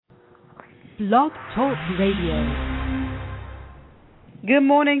Blog Talk Radio. Good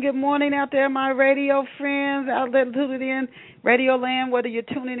morning out there, my radio friends out there tuning in, Radio Land, whether you're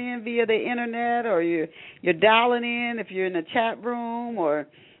tuning in via the internet or you're dialing in, if you're in the chat room or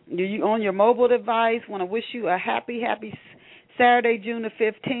you're on your mobile device. Want to wish you a happy Saturday, June the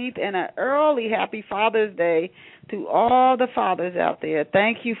 15th, and an early happy Father's Day to all the fathers out there.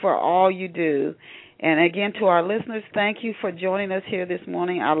 Thank you for all you do. And again, to our listeners, thank you for joining us here this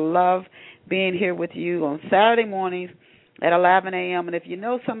morning. I love being here with you on Saturday mornings at 11 a.m. And if you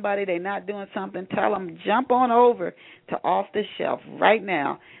know somebody, they're not doing something, tell them jump on over to Off the Shelf right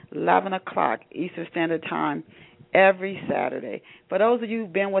now, 11 o'clock Eastern Standard Time every Saturday. For those of you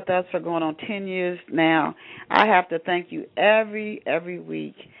who've been with us for going on 10 years now, I have to thank you every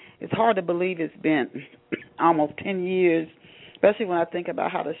week. It's hard to believe it's been almost 10 years, especially when I think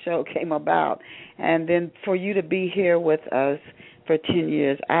about how the show came about. And then for you to be here with us for 10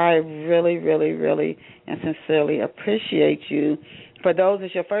 years, I really and sincerely appreciate you. For those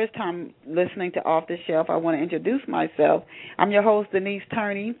it's your first time listening to Off the Shelf, I want to introduce myself. I'm your host, Denise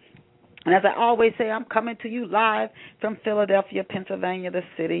Turney. And as I always say, I'm coming to you live from Philadelphia, Pennsylvania, the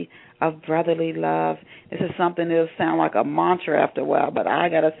city of brotherly love. This is something that'll sound like a mantra after a while, but I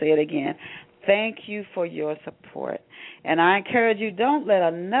got to say it again. Thank you for your support. And I encourage you, don't let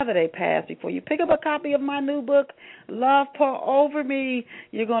another day pass before you pick up a copy of my new book, Love Pour Over Me.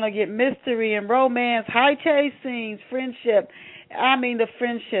 You're going to get mystery and romance, high chase scenes, friendship. I mean, the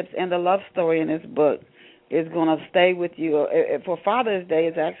friendships and the love story in this book is going to stay with you. For Father's Day,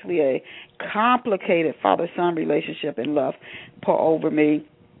 it's actually a complicated father-son relationship in Love Pour Over Me.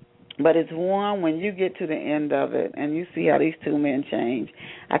 But it's one, when you get to the end of it and you see how these two men change,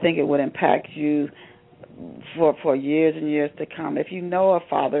 I think it would impact you for years and years to come. If you know a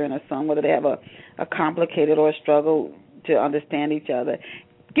father and a son, whether they have a complicated or a struggle to understand each other,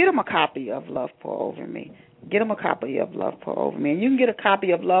 get them a copy of Love Pour Over Me. Get them a copy of Love Pour Over Me. And you can get a copy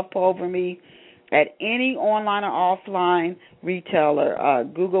of Love Pour Over Me at any online or offline retailer.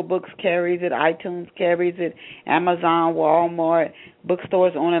 Google Books carries it, iTunes carries it, Amazon, Walmart,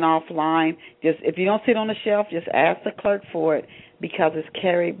 bookstores on and offline. Just if you don't see it on the shelf, just ask the clerk for it because it's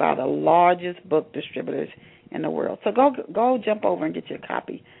carried by the largest book distributors in the world. So go jump over and get your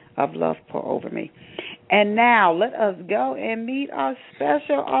copy of Love Pour Over Me. And now let us go and meet our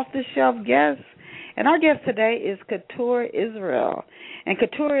special off-the-shelf guest. And our guest today is Keturah Israel. And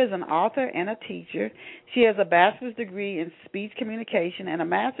Keturah is an author and a teacher. She has a bachelor's degree in speech communication and a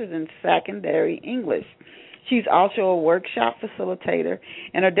master's in secondary English. She's also a workshop facilitator,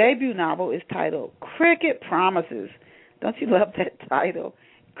 and her debut novel is titled Cricket Promises. Don't you love that title?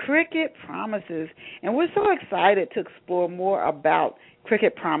 Cricket Promises. And we're so excited to explore more about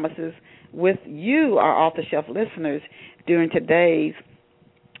Cricket Promises with you, our off-the-shelf listeners, during today's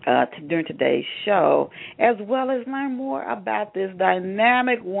show, as well as learn more about this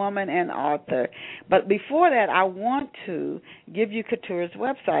dynamic woman and author. But before that, I want to give you Keturah's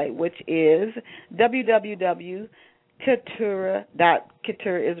website, which is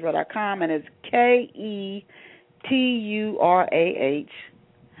www.keturah.israel.com, and it's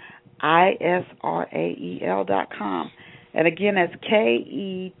KETURAHISRAEL.com. And again, that's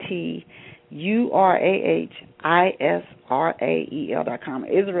KETURAHISRAEL.com.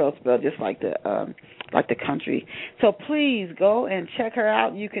 Israel spelled just like the country. So please go and check her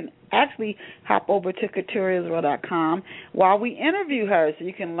out. You can actually hop over to KeturahIsrael.com while we interview her, so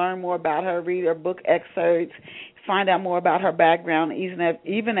you can learn more about her, read her book excerpts, find out more about her background,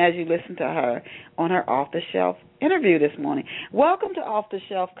 even as you listen to her on her Off the Shelf interview this morning. Welcome to Off the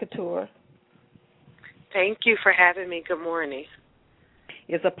Shelf, Keturah. Thank you for having me. Good morning.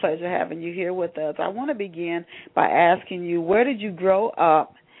 It's a pleasure having you here with us. I want to begin by asking you, where did you grow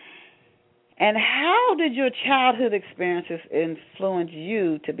up, and how did your childhood experiences influence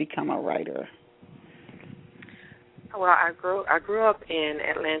you to become a writer? Well, I grew up in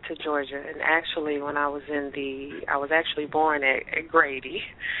Atlanta, Georgia, and actually when I was actually born at Grady,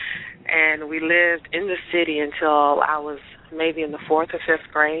 and we lived in the city until I was maybe in the 4th or 5th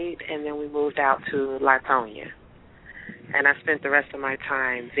grade, and then we moved out to Latonia. And I spent the rest of my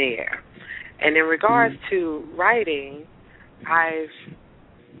time there. And in regards to writing, I've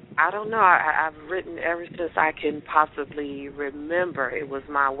written ever since I can possibly remember. It was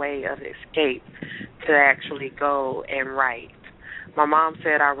my way of escape to actually go and write. My mom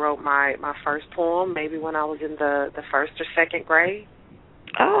said I wrote my first poem maybe when I was in the 1st or 2nd grade.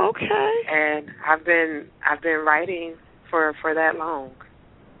 Oh, okay. And I've been writing for that long.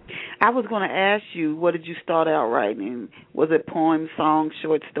 I was going to ask you, what did you start out writing? Was it poems, songs,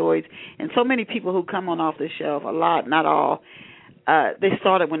 short stories? And so many people who come on Off the Shelf, a lot, not all, they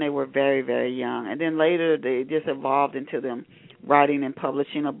started when they were very, very young, and then later they just evolved into them writing and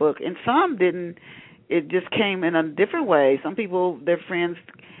publishing a book. And some didn't. It just came in a different way. Some people, their friends,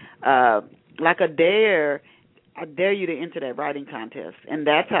 like I dare you to enter that writing contest, and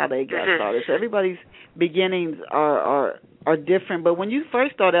that's how they got started. So everybody's beginnings are different. But when you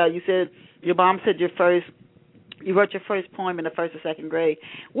first started out, you said your mom said you wrote your first poem in the first or second grade.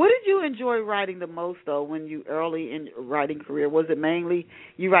 What did you enjoy writing the most, though, when you early in your writing career? Was it mainly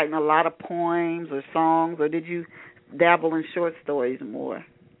you writing a lot of poems or songs, or did you dabble in short stories more?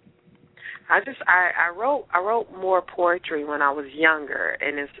 I wrote more poetry when I was younger,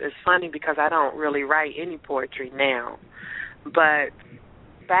 and it's funny because I don't really write any poetry now. But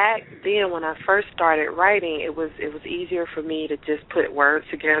back then, when I first started writing, it was easier for me to just put words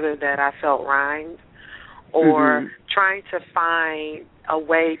together that I felt rhymed, or trying to find a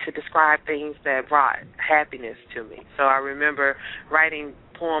way to describe things that brought happiness to me. So I remember writing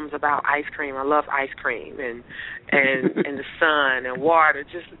poems about ice cream. I love ice cream and the sun and water.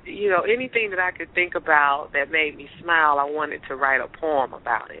 Just, anything that I could think about that made me smile, I wanted to write a poem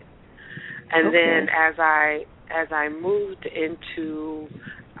about it. And then as I moved into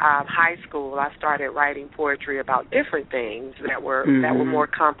high school, I started writing poetry about different things that were more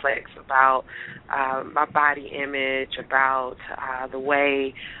complex, about my body image, about the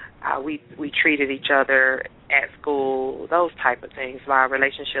way we treated each other at school, those type of things. My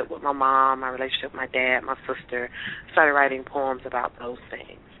relationship with my mom, my relationship with my dad, my sister. Started writing poems about those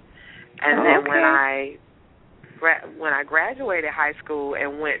things. And then when I graduated high school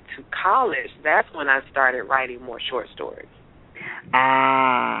and went to college, that's when I started writing more short stories.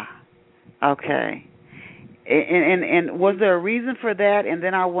 Ah, okay. And was there a reason for that? And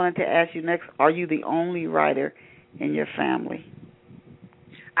then I wanted to ask you next, are you the only writer in your family?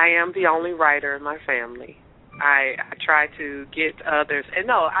 I am the only writer in my family. I try to get others. And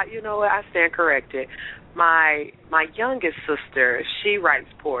no, you know what? I stand corrected. My youngest sister, she writes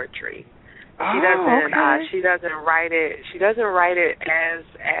poetry. She doesn't write it. She doesn't write it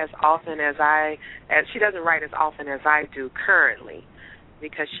as often as she doesn't write as often as I do currently,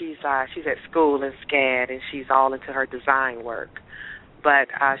 because she's at school in SCAD and she's all into her design work. But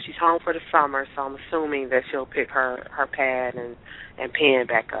she's home for the summer, so I'm assuming that she'll pick her pad and pen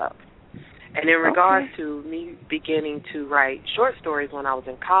back up. And in regards to me beginning to write short stories when I was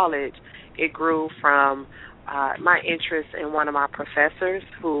in college, it grew from my interest in one of my professors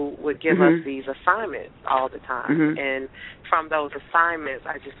who would give us these assignments all the time. And from those assignments,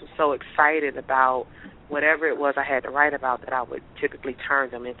 I just was so excited about whatever it was I had to write about that I would typically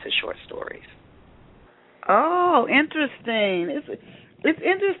turn them into short stories. Oh, interesting. It's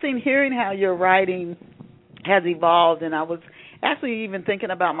interesting hearing how your writing has evolved, and I was actually even thinking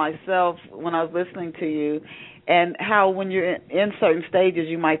about myself when I was listening to you, and how when you're in certain stages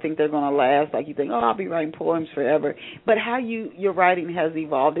you might think they're going to last, like you think, I'll be writing poems forever, but how your writing has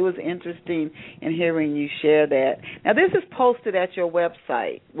evolved. It was interesting in hearing you share that. Now, this is posted at your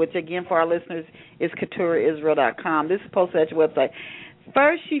website, which, again, for our listeners, is KeturahIsrael.com. This is posted at your website.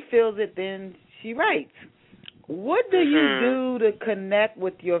 First she feels it, then she writes. What do you do to connect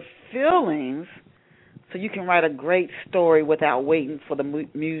with your feelings so you can write a great story without waiting for the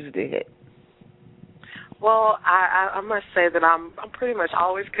muse to hit? Well, I must say that I'm pretty much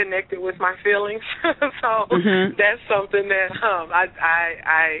always connected with my feelings, so that's something that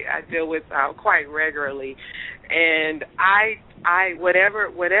I deal with quite regularly, and I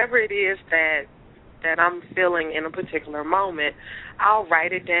whatever it is that I'm feeling in a particular moment, I'll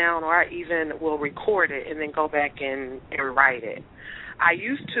write it down, or I even will record it and then go back and write it. I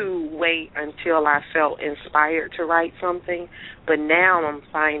used to wait until I felt inspired to write something, but now I'm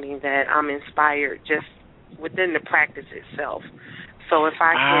finding that I'm inspired just within the practice itself. So if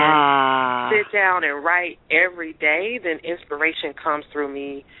I can sit down and write every day, then inspiration comes through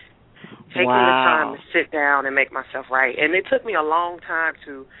me taking the time to sit down and make myself write. And it took me a long time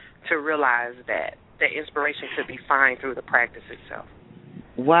to realize that inspiration could be found through the practice itself.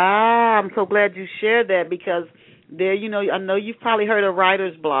 Wow, I'm so glad you shared that, because there, I know you've probably heard of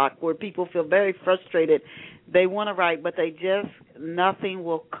writer's block, where people feel very frustrated. They want to write, but nothing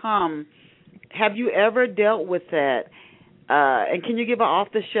will come. Have you ever dealt with that? And can you give our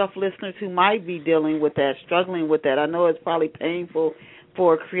off-the-shelf listeners who might be dealing with that, struggling with that? I know it's probably painful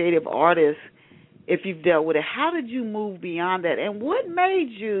for a creative artist if you've dealt with it. How did you move beyond that? And what made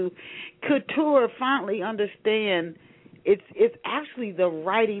you, Keturah, finally understand it's actually the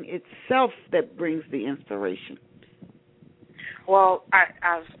writing itself that brings the inspiration? Well,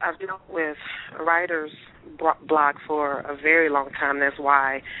 I've dealt with writers block for a very long time. That's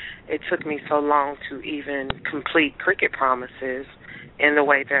why it took me so long to even complete Cricket Promises in the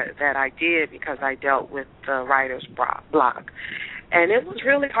way that I did, because I dealt with the writer's block. And it was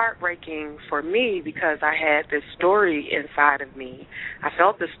really heartbreaking for me because I had this story inside of me. I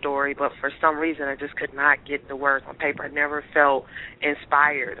felt the story, but for some reason I just could not get the words on paper. I never felt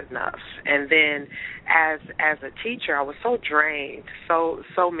inspired enough. And then as a teacher, I was so drained, so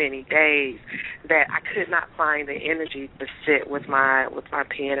many days, that I could not find the energy to sit with my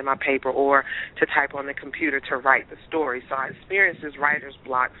pen and my paper or to type on the computer to write the story. So I experienced this writer's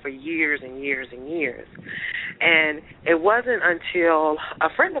block for years and years and years. And it wasn't until a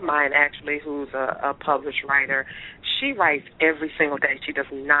friend of mine, actually, who's a published writer, she writes every single day. She does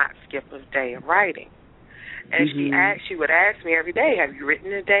not skip a day of writing. And she would ask me every day, have you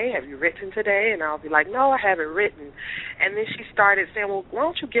written today? Have you written today? And I'll be like, no, I haven't written. And then she started saying, well, why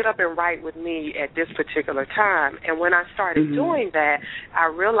don't you get up and write with me at this particular time? And when I started doing that, I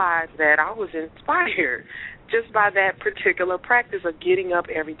realized that I was inspired just by that particular practice of getting up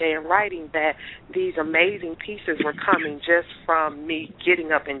every day and writing, that these amazing pieces were coming just from me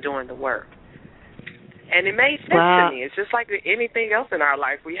getting up and doing the work. And it made sense to me. It's just like anything else in our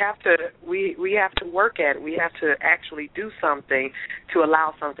life. We have to work at it. We have to actually do something to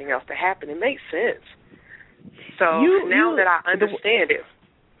allow something else to happen. It makes sense. So now that I understand it.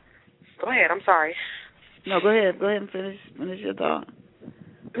 Go ahead. I'm sorry. No, go ahead. Go ahead and finish your thought.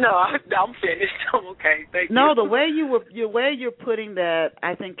 No, I'm finished. I'm okay. Thank you. No, the way you're putting that,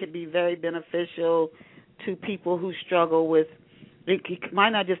 I think, could be very beneficial to people who struggle with. It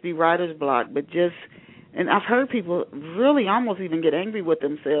might not just be writer's block, but just. And I've heard people really almost even get angry with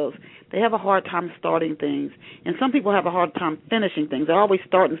themselves. They have a hard time starting things. And some people have a hard time finishing things. They're always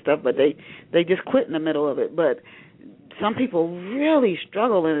starting stuff, but they just quit in the middle of it. But some people really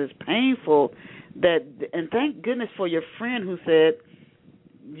struggle, and it's painful. And thank goodness for your friend who said,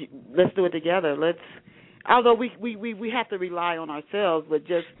 let's do it together. Although we have to rely on ourselves, but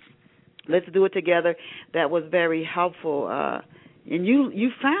just let's do it together. That was very helpful. And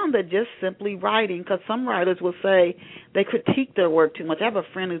you found that just simply writing, because some writers will say they critique their work too much. I have a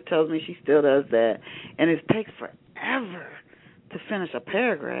friend who tells me she still does that, and it takes forever to finish a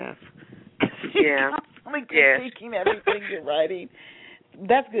paragraph. Yeah. Constantly critiquing everything you're writing.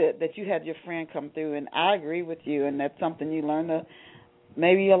 That's good that you had your friend come through, and I agree with you, and that's something you learn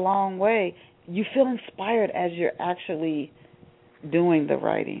maybe a long way. You feel inspired as you're actually doing the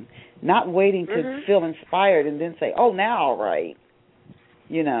writing, not waiting to feel inspired and then say, oh, now I'll write.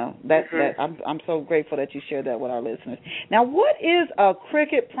 You know, that I'm so grateful that you shared that with our listeners. Now, what is a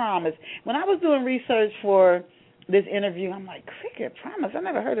cricket promise? When I was doing research for this interview, I'm like, cricket promise? I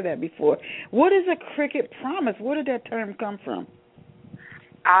never heard of that before. What is a cricket promise? Where did that term come from?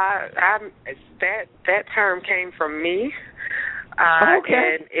 That term came from me.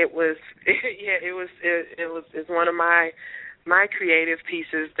 Okay. And it was it's one of my creative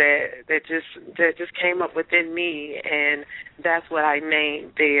pieces that just came up within me, and that's what I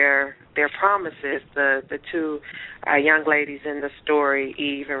named their promises. The two young ladies in the story,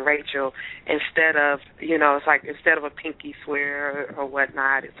 Eve and Rachel. Instead of a pinky swear or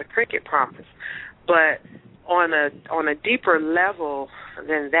whatnot, it's a cricket promise. But on a deeper level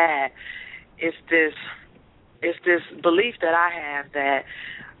than that, it's this belief that I have that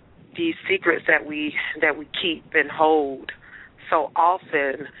these secrets that we keep and hold so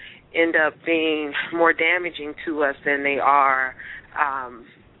often end up being more damaging to us than they are.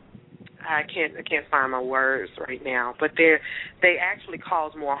 I can't find my words right now, but they actually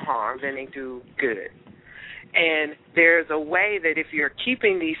cause more harm than they do good. And there's a way that if you're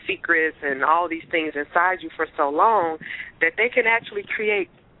keeping these secrets and all these things inside you for so long, that they can actually create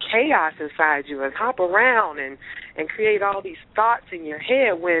chaos inside you and hop around and create all these thoughts in your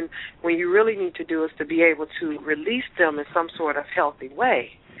head when you really need to do is to be able to release them in some sort of healthy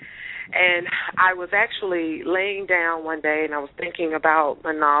way. And I was actually laying down one day and I was thinking about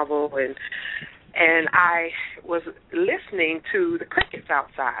a novel and I was listening to the crickets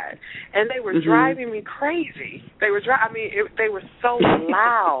outside, and they were driving me crazy. They were they were so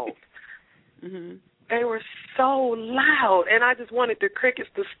loud. They were so loud, and I just wanted the crickets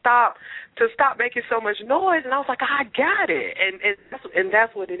to stop making so much noise. And I was like, I got it, and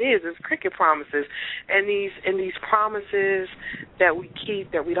that's what it is. It's cricket promises, and these promises that we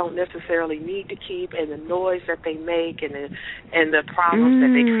keep that we don't necessarily need to keep, and the noise that they make, and the problems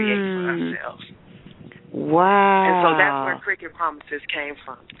that they create for ourselves. Wow! And so that's where cricket promises came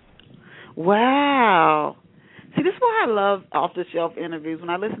from. Wow! See, this is why I love off-the-shelf interviews. When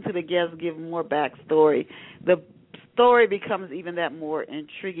I listen to the guests give more backstory, the story becomes even that more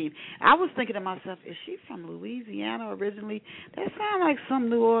intriguing. I was thinking to myself, is she from Louisiana originally? That sounds like some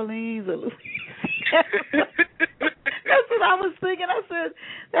New Orleans or Louisiana. That's what I was thinking. I said,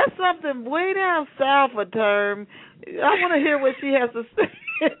 that's something way down south a term. I want to hear what she has to say.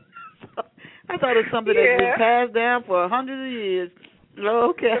 So I thought it was something that's been passed down for hundreds of years.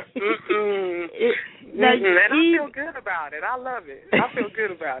 Okay. And I feel good about it. I love it. I feel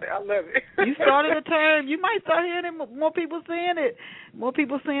good about it. I love it. You started a term. You might start hearing it, more people saying it. More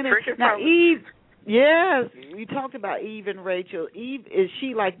people saying it. Cricket now, promise. Eve, yes, we talked about Eve and Rachel. Eve, is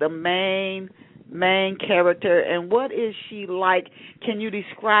she like the main character? And what is she like? Can you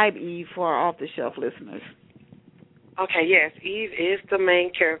describe Eve for our off-the-shelf listeners? Okay, yes. Eve is the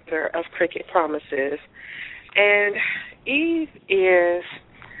main character of Cricket Promises. And Eve is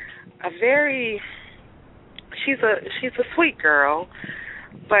she's a sweet girl,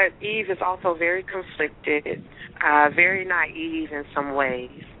 but Eve is also very conflicted, very naive in some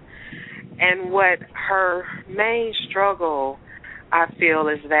ways. And what her main struggle, I feel,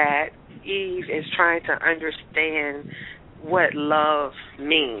 is that Eve is trying to understand what love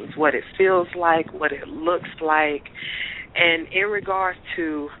means, what it feels like, what it looks like, and in regards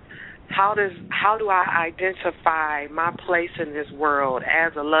to how do I identify my place in this world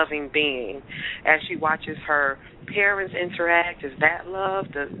as a loving being? As she watches her parents interact, is that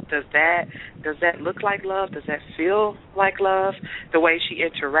love? Does that look like love? Does that feel like love? The way she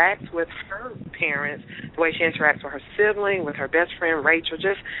interacts with her parents, the way she interacts with her sibling, with her best friend Rachel,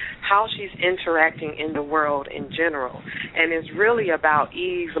 just how she's interacting in the world in general. And it's really about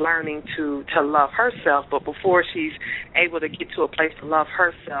Eve learning to love herself, but before she's able to get to a place to love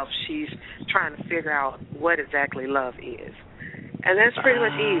herself, she's trying to figure out what exactly love is. And that's pretty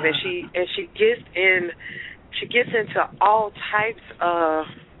much Eve. And she gets into all types of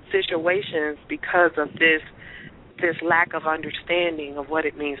situations because of this lack of understanding of what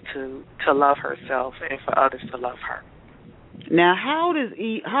it means to love herself and for others to love her. Now,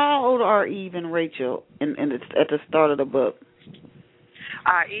 how old are Eve and Rachel at the start of the book?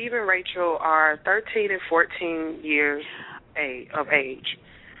 Eve and Rachel are 13 and 14 years of age.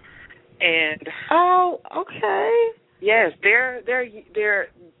 And okay. Yes, they're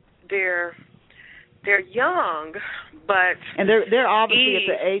young, but and they're obviously at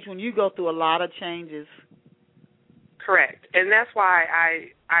the age when you go through a lot of changes. Correct, and that's why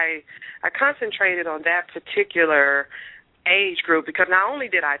I concentrated on that particular age group, because not only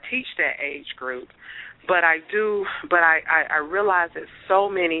did I teach that age group, but I realized that so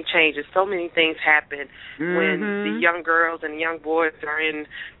many changes, so many things happen when the young girls and the young boys are in,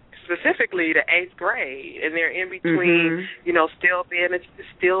 specifically the 8th grade, and they're in between,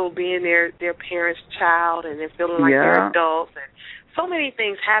 still being their parents' child, and they're feeling like they're adults, and so many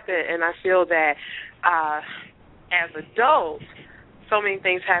things happen. And I feel that as adults, so many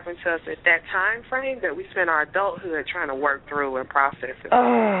things happen to us at that time frame that we spend our adulthood trying to work through and process it.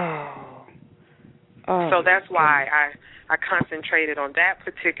 So that's why I concentrated on that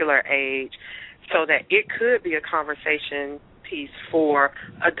particular age, so that it could be a conversation piece for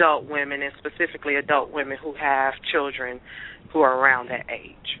adult women, and specifically adult women who have children who are around that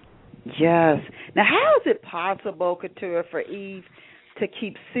age. Yes. Now, how is it possible, Keturah, for Eve to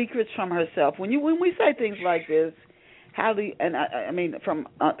keep secrets from herself? When we say things like this, how do you, and I mean, from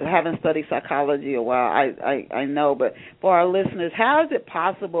having studied psychology a while, I know, but for our listeners, how is it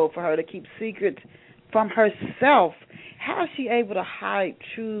possible for her to keep secrets from herself? How is she able to hide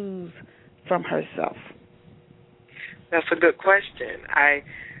truths from herself? That's a good question. I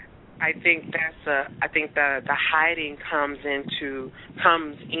think the hiding comes in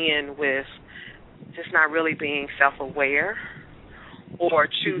with just not really being self-aware, or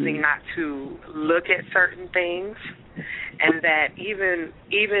choosing not to look at certain things, and that even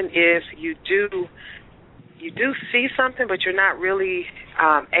if you do see something, but you're not really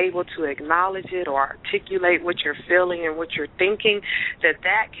able to acknowledge it or articulate what you're feeling and what you're thinking,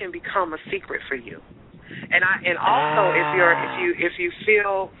 that can become a secret for you. And also if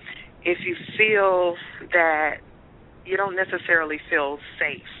you feel that you don't necessarily feel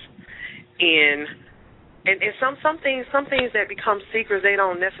safe in, and some things that become secrets, they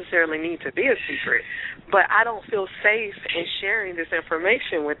don't necessarily need to be a secret, but I don't feel safe in sharing this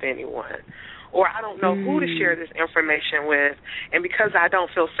information with anyone, or I don't know who to share this information with, and because I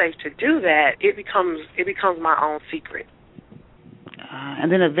don't feel safe to do that, it becomes my own secret.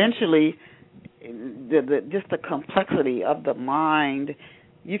 And then eventually, just the complexity of the mind,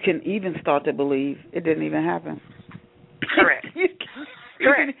 you can even start to believe it didn't even happen. Correct. You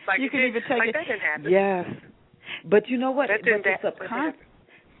can even take it. That didn't happen. Yes, but you know what? But the subconscious.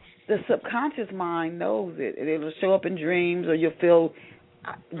 the subconscious mind knows it. It'll show up in dreams, or you'll feel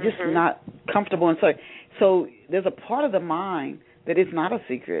just not comfortable. And so there's a part of the mind that is not a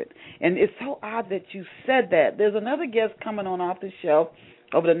secret. And it's so odd that you said that. There's another guest coming on off the show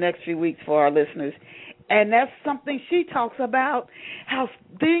over the next few weeks for our listeners, and that's something she talks about, how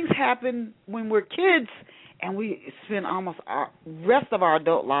things happen when we're kids and we spend almost our rest of our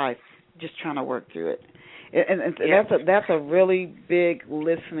adult life just trying to work through it. And that's a really big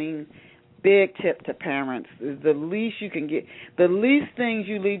big tip to parents. Is the least you can get, the least things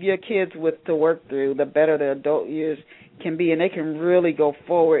you leave your kids with to work through, the better their adult years can be, and they can really go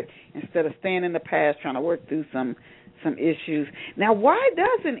forward instead of staying in the past trying to work through some issues. Now, why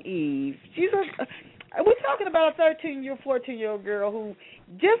doesn't Eve? We're talking about a 13-year, 14-year-old girl who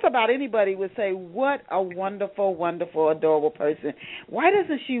just about anybody would say, what a wonderful, wonderful, adorable person. Why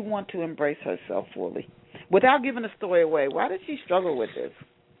doesn't she want to embrace herself fully? Without giving the story away, why does she struggle with this?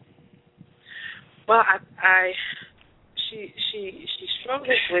 Well, she struggles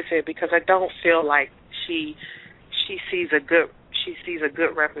with it because I don't feel like she sees a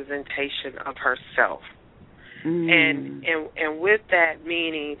good representation of herself. And with that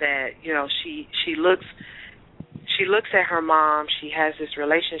meaning that, you know, she looks at her mom, she has this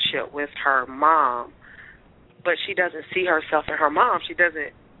relationship with her mom, but she doesn't see herself in her mom. She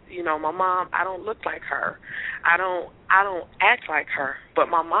doesn't, you know, my mom, I don't look like her. I don't act like her, but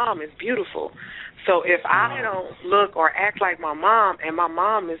my mom is beautiful. So if I don't look or act like my mom and my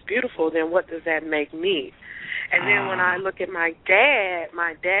mom is beautiful, then what does that make me? And then when I look at my dad,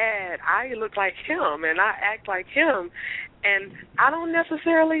 I look like him and I act like him, and I don't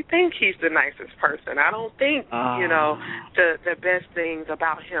necessarily think he's the nicest person. I don't think, you know, the best things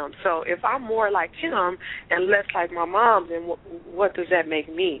about him. So if I'm more like him and less like my mom, then what does that make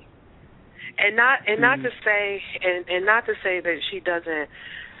me? And not to say that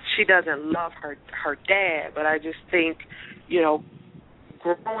she doesn't love her dad, but I just think, you know,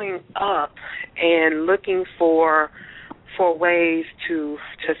 growing up and looking for ways to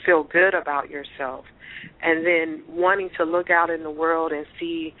feel good about yourself, and then wanting to look out in the world and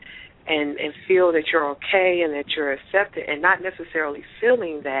see and feel that you're okay and that you're accepted, and not necessarily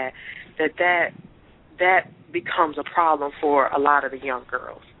feeling that becomes a problem for a lot of the young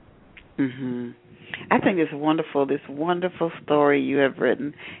girls. I think it's wonderful, this wonderful story you have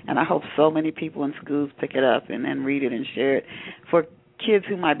written, and I hope so many people in schools pick it up and read it and share it for kids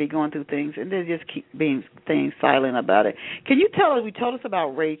who might be going through things and they just keep staying silent about it. Can you tell us? We told us about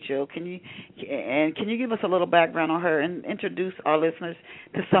Rachel. Can you give us a little background on her and introduce our listeners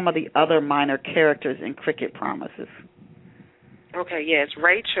to some of the other minor characters in Cricket Promises? Okay, yes.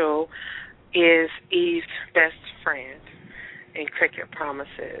 Rachel is Eve's best friend in Cricket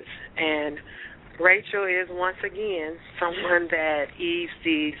Promises, and Rachel is once again someone that Eve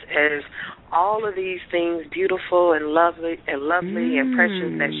sees as all of these things beautiful and lovely and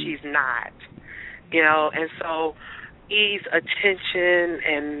precious that she's not, you know. And so Eve's attention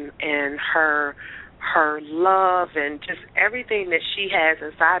and her love and just everything that she has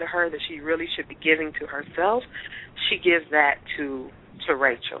inside of her that she really should be giving to herself, she gives that to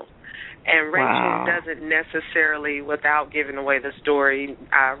Rachel. And Rachel doesn't necessarily, without giving away the story,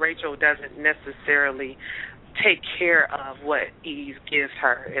 Rachel doesn't necessarily take care of what Eve gives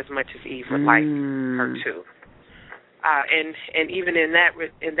her as much as Eve would like her to. And even in that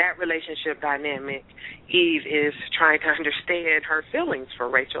relationship dynamic, Eve is trying to understand her feelings for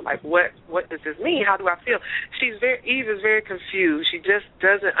Rachel. Like, what does this mean? How do I feel? Eve is very confused. She just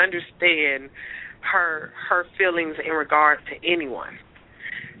doesn't understand her feelings in regards to anyone.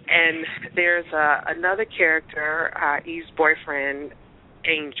 And there's another character, Eve's boyfriend,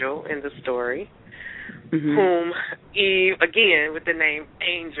 Angel, in the story, whom Eve, again, with the name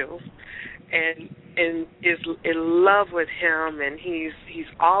Angel, and is in love with him, and he's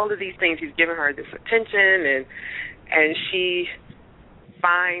all of these things. He's giving her this attention, and she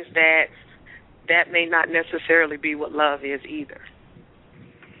finds that may not necessarily be what love is either.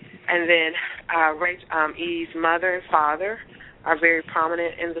 And then Eve's mother and father are very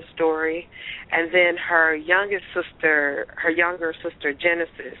prominent in the story, and then her younger sister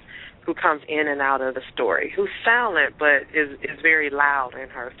Genesis, who comes in and out of the story, who's silent but is very loud in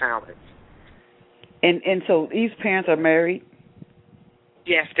her silence. And so Eve's parents are married?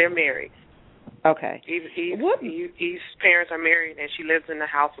 Yes, they're married. Okay. Eve's parents are married, and she lives in the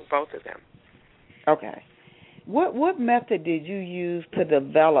house with both of them. Okay. What method did you use to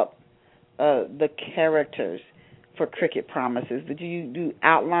develop the characters for Cricket Promises? Did you do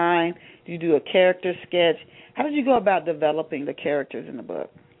outline? Did you do a character sketch? How did you go about developing the characters in the book?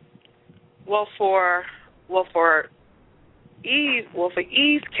 Well, for Eve, well, for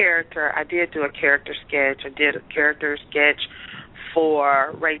Eve's character, I did do a character sketch. I did a character sketch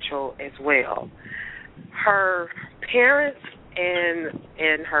for Rachel as well. Her parents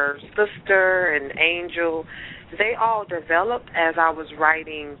and her sister and Angel, they all developed as I was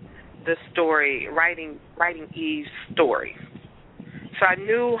writing the story, writing Eve's story. So I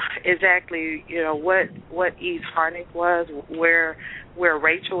knew exactly, what Eve's heartache was, where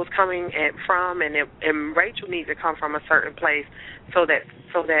Rachel was coming from, and Rachel needed to come from a certain place so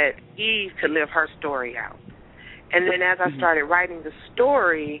that Eve could live her story out. And then as I started writing the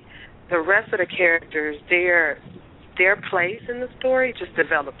story, the rest of the characters, their place in the story just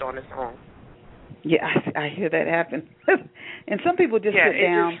developed on its own. Yeah, I hear that happen. And some people just sit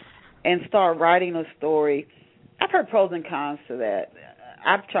down and start writing a story. I've heard pros and cons to that.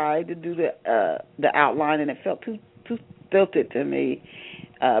 I've tried to do the outline, and it felt too stilted to me.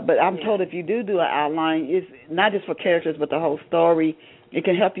 But I'm told if you do an outline, it's not just for characters but the whole story. It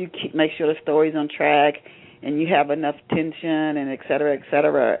can help you make sure the story's on track and you have enough tension and et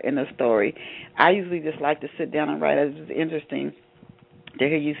cetera, in the story. I usually just like to sit down and write. It's interesting to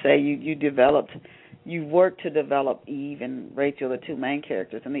hear you say you worked to develop Eve and Rachel, the two main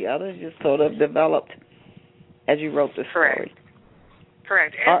characters, and the others just sort of developed as you wrote the story.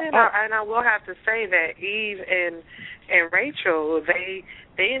 Correct. And I will have to say that Eve and Rachel, they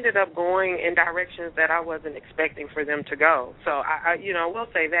ended up going in directions that I wasn't expecting for them to go. So I will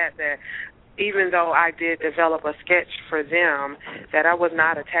say that even though I did develop a sketch for them, that I was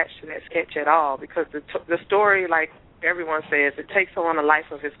not attached to that sketch at all, because the story, like everyone says, it takes on a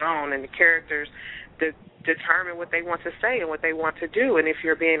life of its own, and the characters determine what they want to say and what they want to do. And if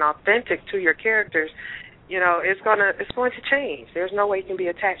you're being authentic to your characters, it's going to change. There's no way you can be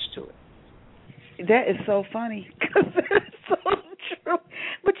attached to it. That is so funny, because it's so true.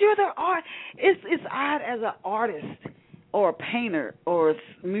 But you're the art. It's odd as an artist or a painter or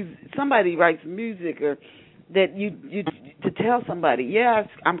somebody writes music, or that you to tell somebody, yes,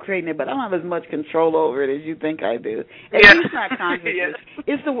 I'm creating it, but I don't have as much control over it as you think I do. At least not consciously.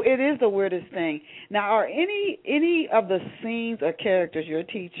 It is the weirdest thing. Now, are any of the scenes or characters, you're a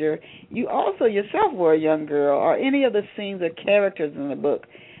teacher, you also yourself were a young girl, are any of the scenes or characters in the book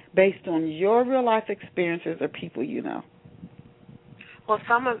based on your real life experiences or people you know? Well,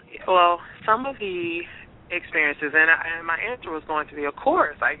 some of the experiences, and my answer was going to be, of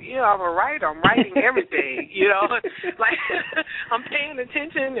course, like, I'm a writer, I'm writing everything, like I'm paying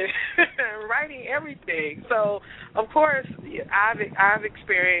attention and writing everything. So, of course, I've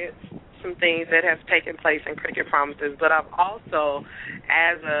experienced some things that have taken place in Cricket Promises, but I've also,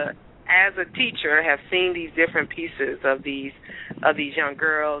 as a teacher, have seen these different pieces of these young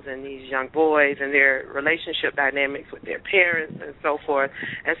girls and these young boys and their relationship dynamics with their parents and so forth.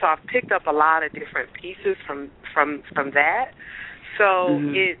 And so I've picked up a lot of different pieces from that. So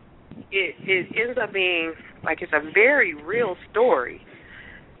it ends up being like it's a very real story,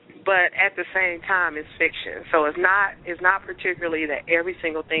 but at the same time it's fiction. So it's not particularly that every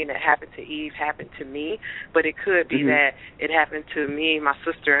single thing that happened to Eve happened to me, but it could be that it happened to me, my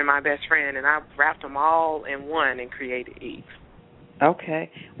sister, and my best friend, and I wrapped them all in one and created Eve. Okay.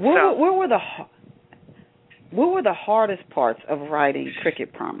 What were the hardest parts of writing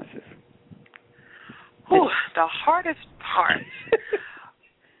Cricket Promises? The hardest part.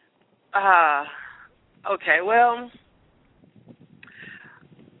 Okay, well,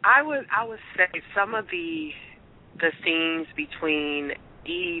 I would say some of the scenes between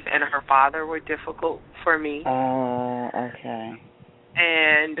Eve and her father were difficult for me. Oh, okay.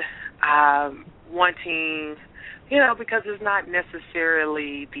 And wanting, because it's not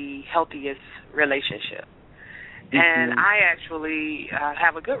necessarily the healthiest relationship. And I actually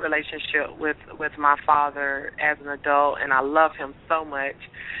have a good relationship with my father as an adult, and I love him so much.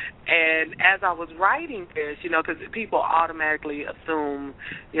 And as I was writing this, because people automatically assume,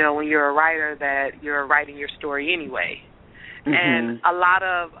 when you're a writer that you're writing your story anyway. And a lot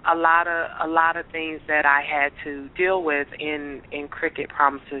of things that I had to deal with in Cricket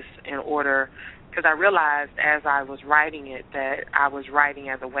Promises in order, because I realized as I was writing it that I was writing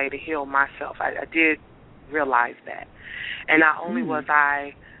as a way to heal myself. I did realize that. And not only was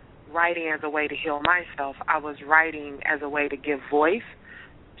I writing as a way to heal myself, I was writing as a way to give voice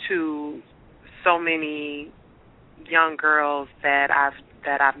to so many young girls that I've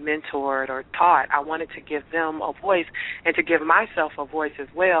mentored or taught. I wanted to give them a voice and to give myself a voice as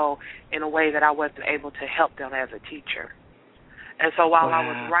well in a way that I wasn't able to help them as a teacher. And so while I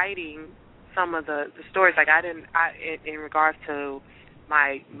was writing some of the stories, like in regards to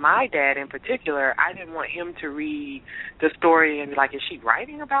my dad in particular, I didn't want him to read the story and be like, is she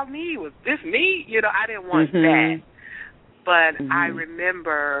writing about me? Was this me? I didn't want that. But I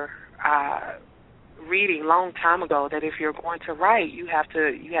remember reading a long time ago that if you're going to write, you have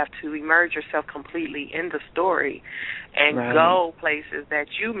to immerse yourself completely in the story and go places that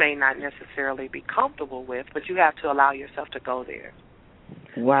you may not necessarily be comfortable with, but you have to allow yourself to go there.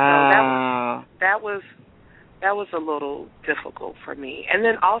 Wow. So that was a little difficult for me. And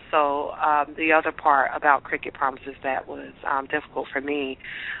then also the other part about Cricket Promises that was difficult for me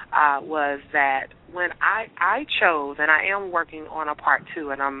was that when I chose, and I am working on a part 2,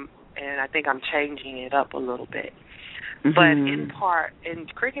 and I think I'm changing it up a little bit. But in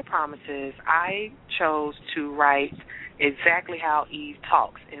Cricket Promises, I chose to write exactly how Eve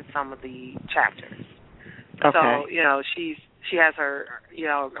talks in some of the chapters. Okay. So, she has her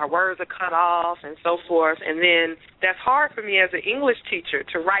words are cut off and so forth, and then that's hard for me as an English teacher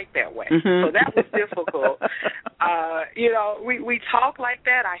to write that way. So that was difficult. We talk like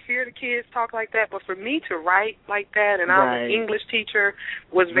that. I hear the kids talk like that, but for me to write like that, and I'm an English teacher,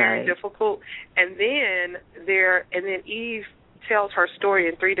 was very difficult. And then Eve tells her story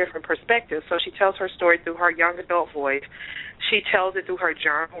in 3 different perspectives. So she tells her story through her young adult voice. She tells it through her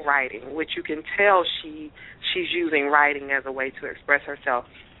journal writing, which you can tell she's using writing as a way to express herself.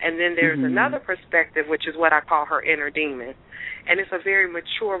 And then there's another perspective, which is what I call her inner demon. And it's a very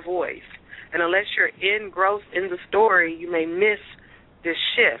mature voice. And unless you're engrossed in the story, you may miss this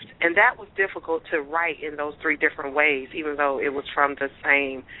shift. And that was difficult to write in those 3 different ways, even though it was from the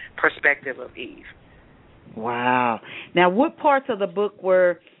same perspective of Eve. Wow. Now, what parts of the book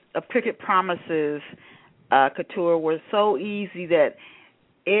of Cricket Promises, Keturah, were so easy that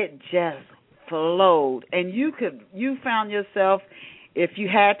it just flowed, and you found yourself, if you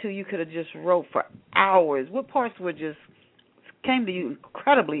had to, you could have just wrote for hours? What parts came to you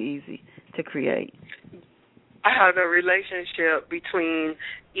incredibly easy to create? The relationship between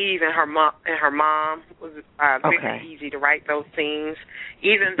Eve and her mom was very easy to write those scenes,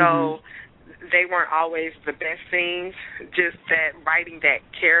 even though they weren't always the best scenes. Just that writing that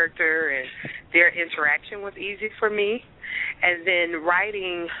character and their interaction was easy for me. And then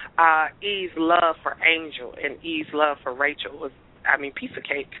writing Eve's love for Angel and Eve's love for Rachel was, piece of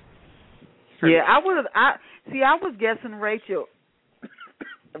cake. Yeah, I was guessing Rachel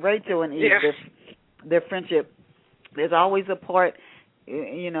and Eve, their friendship. There's always a part,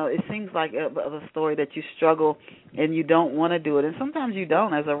 it seems like of a story that you struggle and you don't want to do it. And sometimes you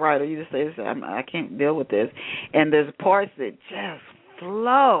don't as a writer. You just say, I can't deal with this. And there's parts that just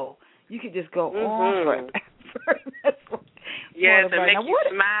flow. You could just go on forever. Yes, and make you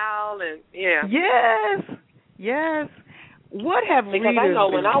smile. Yes. What have readers Because I know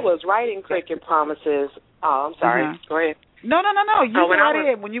when I was writing Cricket Promises, I'm sorry, go ahead. No, you go right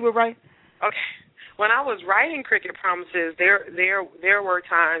ahead when you were writing. Okay. When I was writing Cricket Promises, there were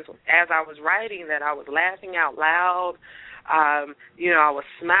times as I was writing that I was laughing out loud. I was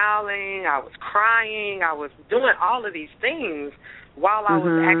smiling, I was crying, I was doing all of these things while I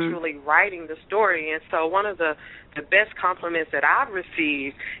was actually writing the story. And so one of the best compliments that I've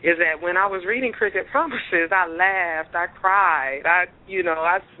received is that when I was reading Cricket Promises, I laughed, I cried, I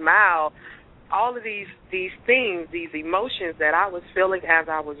smiled. All of these things, these emotions that I was feeling as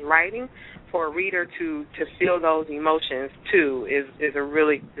I was writing, for a reader to feel those emotions too is a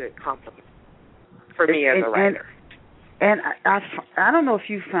really good compliment for me as a writer. And I don't know if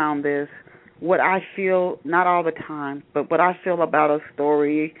you found this, what I feel, not all the time, but what I feel about a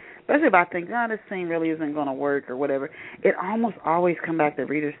story, especially if I think, this scene really isn't going to work or whatever, it almost always come back to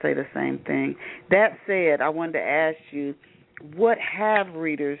readers say the same thing. That said, I wanted to ask you, what have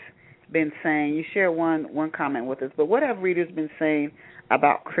readers been saying? You share one comment with us, but what have readers been saying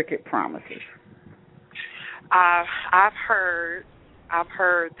about Cricket Promises? I've heard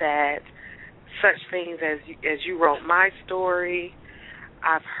that such things as you wrote my story.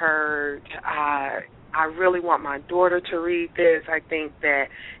 I've heard I really want my daughter to read this. I think that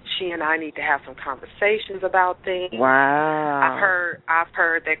she and I need to have some conversations about things. Wow. I've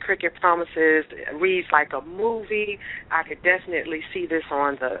heard that Cricket Promises reads like a movie. I could definitely see this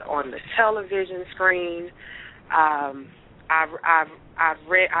on the television screen. I've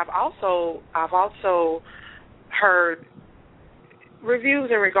also heard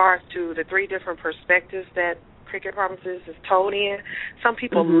reviews in regards to the 3 different perspectives that Cricket Promises is told in. Some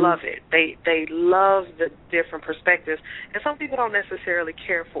people love it. They love the different perspectives, and some people don't necessarily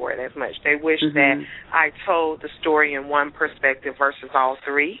care for it as much. They wish that I told the story in one perspective versus all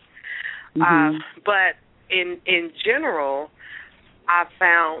 3. But in general, I've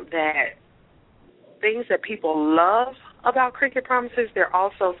found that things that people love about Cricket Promises, there are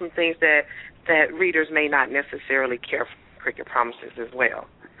also some things that readers may not necessarily care for Cricket Promises as well.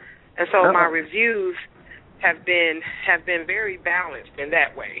 And so my reviews have been very balanced in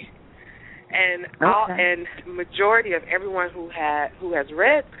that way. And majority of everyone who has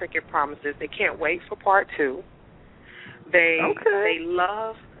read Cricket Promises, they can't wait for part 2. They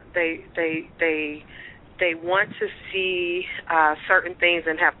want to see certain things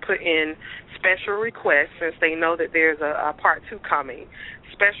and have put in special requests since they know that there's a part 2 coming.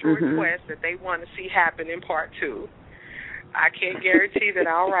 Special requests that they want to see happen in part 2. I can't guarantee that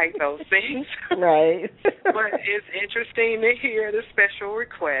I'll write those things. Right. But it's interesting to hear the special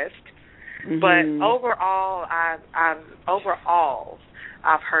request. But overall, I've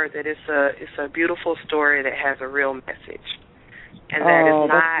heard that it's a beautiful story that has a real message, and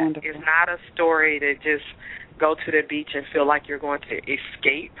that it's not a story that just go to the beach and feel like you're going to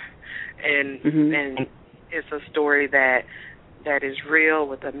escape, and it's a story that is real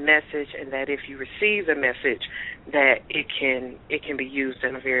with a message, and that if you receive the message, that it can be used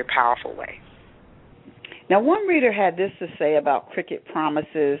in a very powerful way. Now, one reader had this to say about Cricket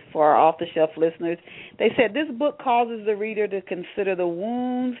Promises for our off-the-shelf listeners. They said, this book causes the reader to consider the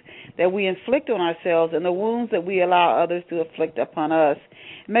wounds that we inflict on ourselves and the wounds that we allow others to inflict upon us.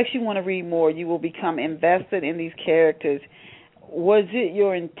 It makes you want to read more. You will become invested in these characters. Was it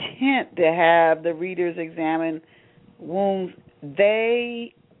your intent to have the readers examine wounds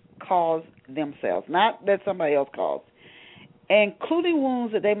they cause themselves, not that somebody else caused, including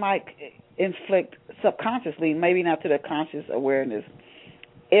wounds that they might inflict subconsciously, maybe not to their conscious awareness?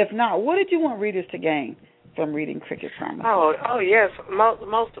 If not, what did you want readers to gain from reading Cricket Promises? Oh yes,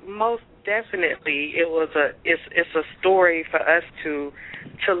 most definitely. It's a story for us to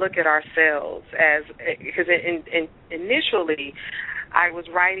look at ourselves as, because initially I was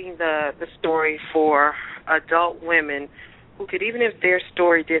writing the story for adult women who could, even if their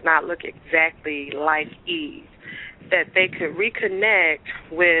story did not look exactly like Eve, that they could reconnect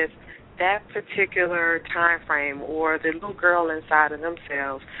with that particular time frame or the little girl inside of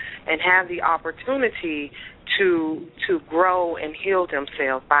themselves and have the opportunity to grow and heal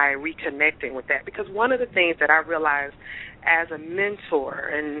themselves by reconnecting with that. Because one of the things that I realized as a mentor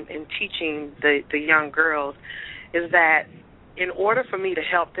and teaching the young girls is that in order for me to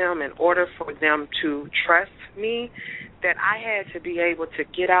help them, in order for them to trust me, that I had to be able to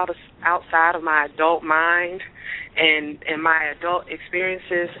get outside of my adult mind and my adult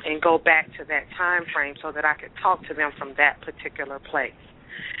experiences and go back to that time frame so that I could talk to them from that particular place.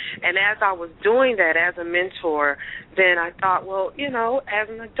 And as I was doing that as a mentor, then I thought, well, as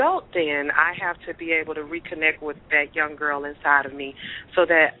an adult then, I have to be able to reconnect with that young girl inside of me so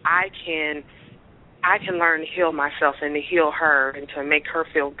that I can learn to heal myself and to heal her and to make her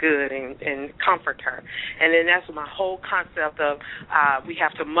feel good and comfort her. And then that's my whole concept of we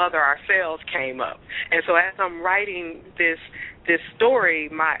have to mother ourselves came up. And so as I'm writing this story,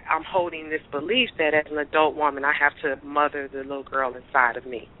 I'm holding this belief that as an adult woman, I have to mother the little girl inside of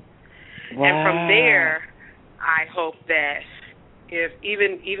me. Wow. And from there, I hope that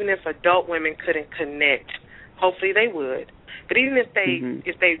even if adult women couldn't connect, hopefully they would. But even if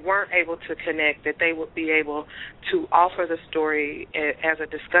they weren't able to connect, that they would be able to offer the story as a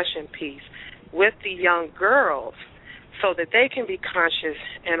discussion piece with the young girls so that they can be conscious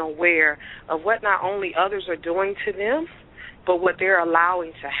and aware of what not only others are doing to them, but what they're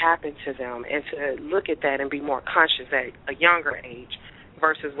allowing to happen to them, and to look at that and be more conscious at a younger age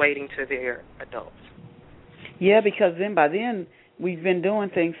versus waiting to their adults. Yeah, because by then we've been doing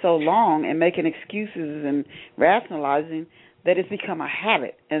things so long and making excuses and rationalizing that it's become a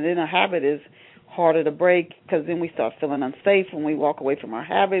habit. And then a habit is harder to break because then we start feeling unsafe when we walk away from our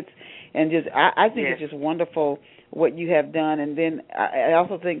habits. And I think it's just wonderful what you have done. And then I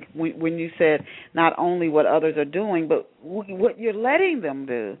also think when you said not only what others are doing, but what you're letting them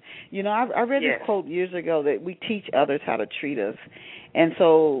do. I read this quote years ago that we teach others how to treat us. And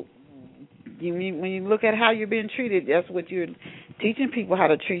so when you look at how you're being treated, that's what you're teaching people, how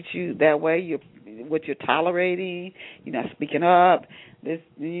to treat you that way. What you're tolerating, you're not speaking up.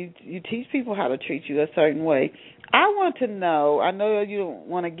 You teach people how to treat you a certain way. I want to know, I know you don't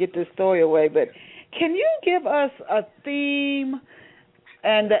want to get this story away, but can you give us a theme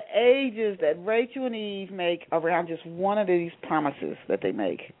and the ages that Rachel and Eve make around just one of these promises that they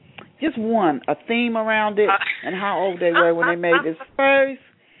make? Just one, a theme around it, and how old they were when they made this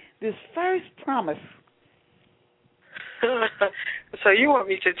first promise. So you want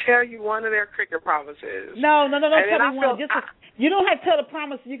me to tell you one of their cricket promises? No. Tell me one. You don't have to tell the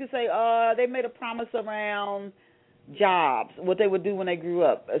promise. You can say they made a promise around jobs, what they would do when they grew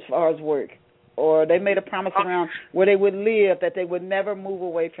up as far as work. Or they made a promise around where they would live, that they would never move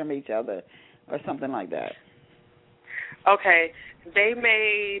away from each other or something like that. Okay, they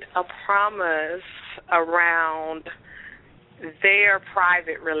made a promise around their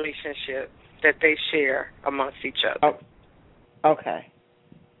private relationship that they share amongst each other. Oh, okay.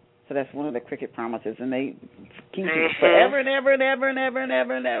 So that's one of the cricket promises, and they keep it forever and ever and ever and ever and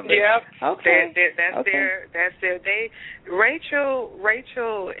ever and ever. Yep. Okay. That's their. Rachel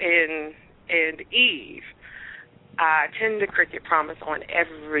and Eve tend to cricket promise on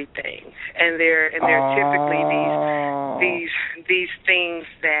everything, and they're typically these things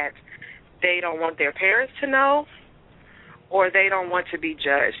that they don't want their parents to know, or they don't want to be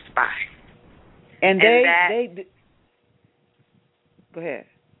judged by. And they go ahead.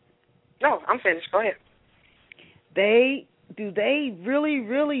 No, I'm finished. Go ahead. Do they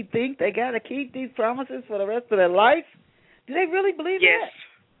really think they got to keep these promises for the rest of their life? Do they really believe that?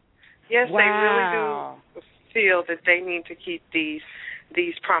 Yes, wow. They really do feel that they need to keep these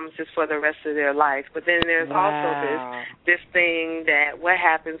promises for the rest of their life. But then there's also this thing that what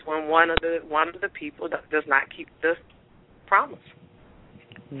happens when one of the people does not keep the promise.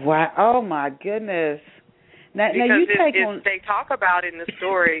 Wow! Oh my goodness! Now because you they talk about in the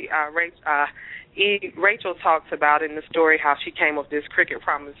story, Rachel talks about in the story how she came up with this cricket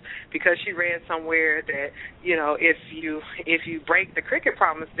promise because she read somewhere that if you break the cricket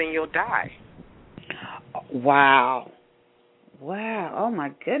promise, then you'll die. Wow! Oh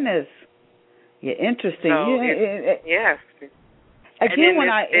my goodness! Yeah, interesting. So yeah. Again,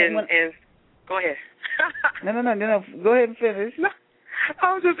 go ahead. No. Go ahead and finish. No.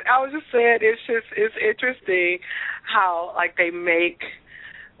 I was just saying it's interesting how like they make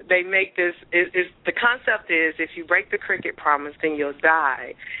this is the concept is if you break the cricket promise then you'll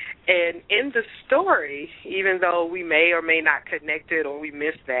die. And in the story, even though we may or may not connect it or we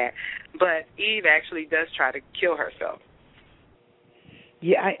miss that, but Eve actually does try to kill herself.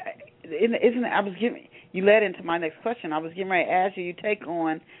 Yeah, you led into my next question. I was getting ready to ask you take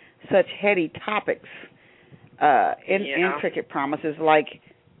on such heady topics in cricket promises like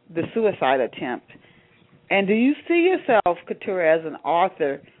the suicide attempt. And do you see yourself, Keturah, as an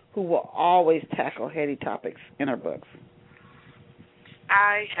author who will always tackle heady topics in her books?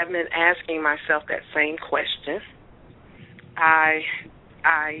 I have been asking myself that same question. I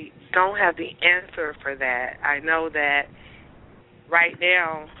don't have the answer for that. I know that right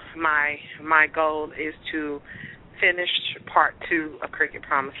now my goal is to finish part 2 of Cricket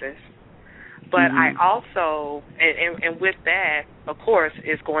Promises. But I also, and with that, of course,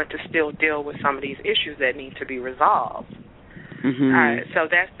 is going to still deal with some of these issues that need to be resolved. So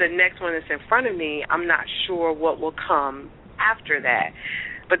that's the next one that's in front of me. I'm not sure what will come after that.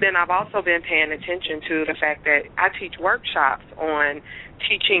 But then I've also been paying attention to the fact that I teach workshops on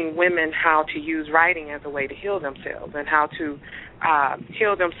teaching women how to use writing as a way to heal themselves and how to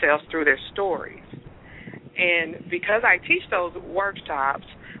heal themselves through their stories. And because I teach those workshops,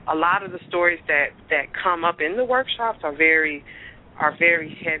 a lot of the stories that come up in the workshops are very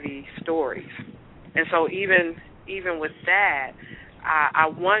heavy stories. And so even with that, I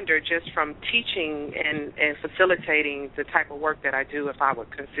wonder just from teaching and facilitating the type of work that I do if I would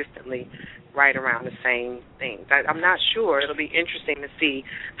consistently write around the same things. I'm not sure. It'll be interesting to see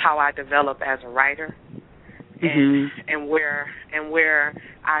how I develop as a writer and where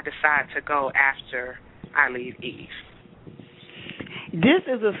I decide to go after I leave Eve. This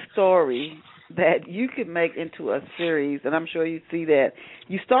is a story that you could make into a series, and I'm sure you see that.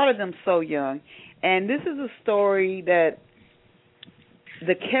 You started them so young, and this is a story that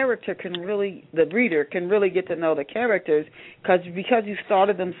the reader can really get to know the characters because you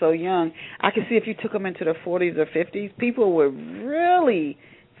started them so young. I can see if you took them into the 40s or 50s, people would really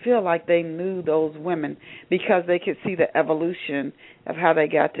feel like they knew those women because they could see the evolution of how they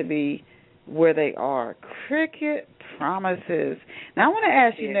got to be where they are. Cricket Promises. Now, I want to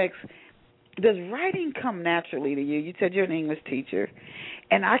ask you next, does writing come naturally to you? You said you're an English teacher,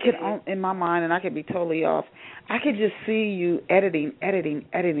 and I could, in my mind, and I could be totally off, I could just see you editing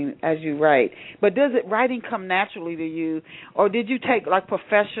as you write. But does writing come naturally to you, or did you take, like,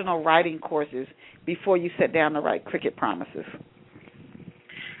 professional writing courses before you sat down to write Cricket Promises?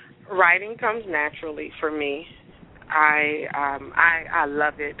 Writing comes naturally for me. I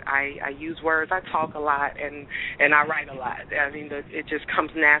love it. I use words. I talk a lot and I write a lot. I mean, it just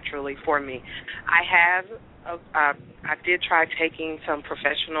comes naturally for me. I did try taking some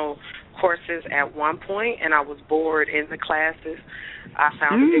professional courses at one point, and I was bored in the classes. I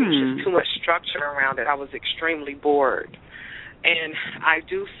found that there was just too much structure around it. I was extremely bored, and I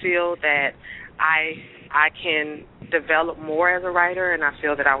do feel that I can develop more as a writer, and I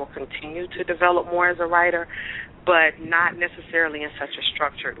feel that I will continue to develop more as a writer, but not necessarily in such a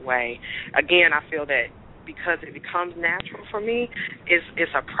structured way. Again, I feel that because it becomes natural for me,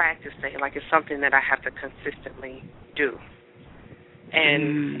 it's a practice thing. Like, it's something that I have to consistently do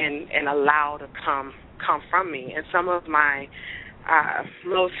and allow to come from me. And some of my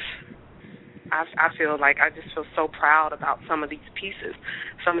I feel like I just feel so proud about some of these pieces.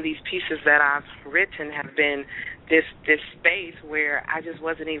 Some of these pieces that I've written have been this space where I just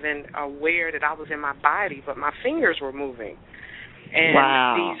wasn't even aware that I was in my body, but my fingers were moving.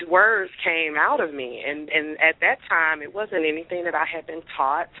 And these words came out of me. And at that time, it wasn't anything that I had been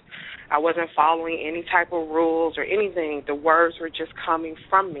taught. I wasn't following any type of rules or anything. The words were just coming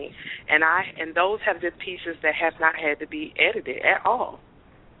from me. And those have been pieces that have not had to be edited at all.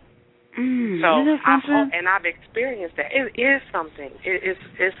 I've experienced that. It is something.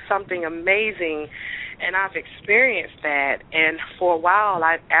 It's something amazing, and I've experienced that. And for a while,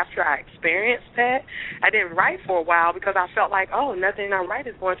 after I experienced that, I didn't write for a while because I felt like, nothing I write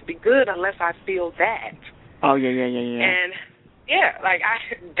is going to be good unless I feel that. Oh, yeah. And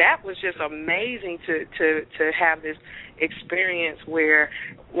that was just amazing to have this experience where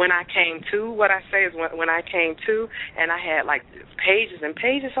when I came to, what I say is when I came to, and I had like pages and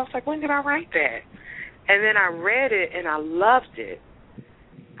pages, I was like, when did I write that? And then I read it and I loved it.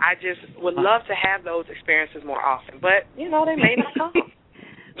 I just would love to have those experiences more often, but they may not come.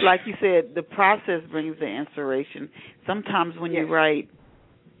 Like you said, the process brings the inspiration. Sometimes when you write,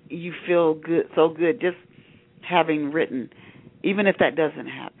 you feel good, so good just having written, even if that doesn't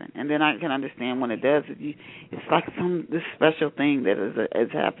happen. And then I can understand when it does. It's like this special thing that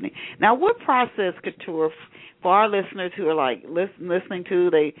is happening. Now, what process, Keturah, for our listeners who are like listening to,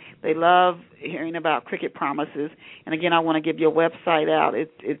 they love hearing about Cricket Promises. And again, I want to give your website out.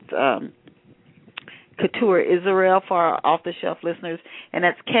 It's Keturah Israel for our off-the-shelf listeners, and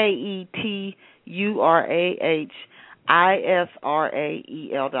that's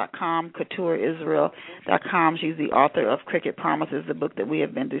KeturahIsrael.com, KeturahIsrael.com. She's the author of Cricket Promises, the book that we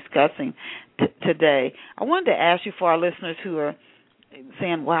have been discussing today. I wanted to ask you, for our listeners who are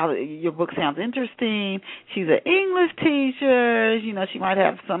saying, wow, your book sounds interesting. She's an English teacher. She might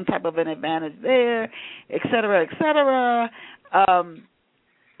have some type of an advantage there, et cetera, et cetera.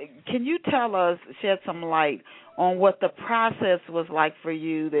 Can you shed some light on what the process was like for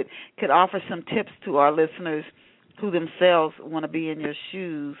you that could offer some tips to our listeners who themselves want to be in your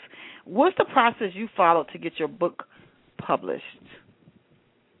shoes? What's the process you followed to get your book published?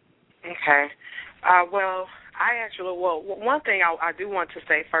 Okay. One thing I do want to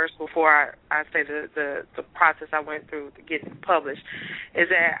say first before I say the process I went through to get it published is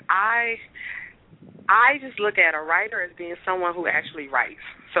that I just look at a writer as being someone who actually writes.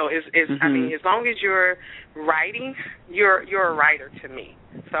 So I mean, as long as you're writing, you're a writer to me.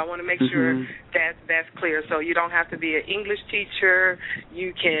 So I want to make sure that's clear. So you don't have to be an English teacher.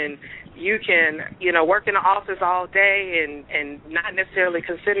 You can work in the office all day and not necessarily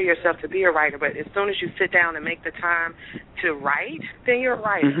consider yourself to be a writer. But as soon as you sit down and make the time to write, then you're a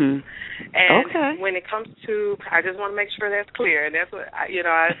writer. And when it comes to, I just want to make sure that's clear. And that's what I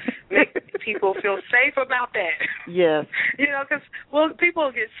make people feel safe about that. Yes. Because people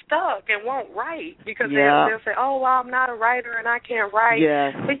get stuck and won't write because they'll say, oh, well, I'm not a writer and I can't write.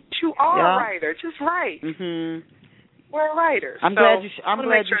 Yes. But you are a writer. Just write. We're writers. I'm glad you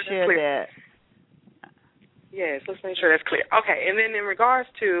shared that. Yes, let's make sure that's clear. Okay, and then in regards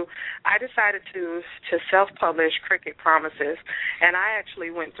to, I decided to self-publish Cricket Promises, and I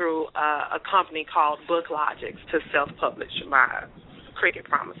actually went through a company called Book Logics to self-publish my Cricket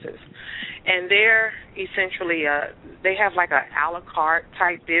Promises. And they're essentially, they have like a a la carte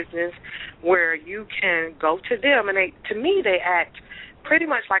type business where you can go to them, and to me they act pretty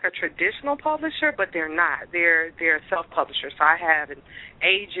much like a traditional publisher, but they're not. They're a self-publisher. So I have an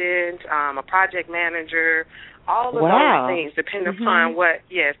agent, a project manager, all of those things, depending upon what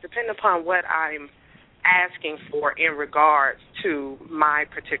I'm asking for in regards to my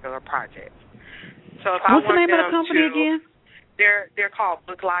particular project. So if What's the name of the company again? They're called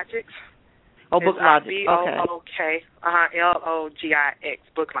Book Logics. Oh, Book Logics. BOOKLOGIX,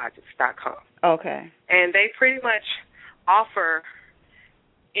 booklogics.com. Okay. And they pretty much offer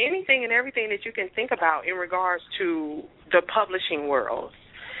anything and everything that you can think about in regards to the publishing world.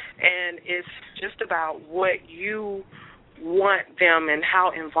 And it's just about what you want them and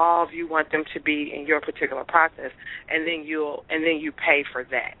how involved you want them to be in your particular process, and then you pay for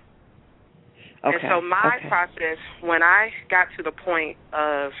that. Okay. And so my process, when I got to the point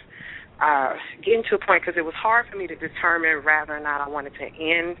of getting to a point, because it was hard for me to determine whether or not I wanted to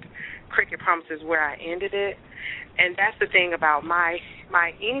end Cricket Promises where I ended it. And that's the thing about my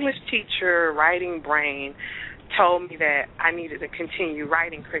English teacher writing brain told me that I needed to continue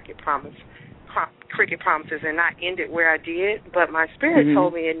writing Cricket Promises Cricket Promises and not end it where I did, but my spirit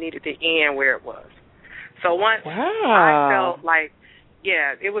told me it needed to end where it was. So once I felt like,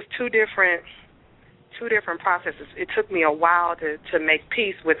 it was two different processes. It took me a while to make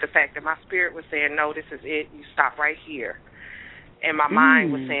peace with the fact that my spirit was saying, no, this is it, you stop right here. And my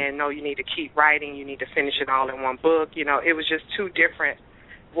mind was saying, no, you need to keep writing, you need to finish it all in one book. You know, it was just two different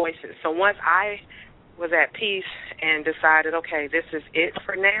voices. So once I was at peace and decided, okay, this is it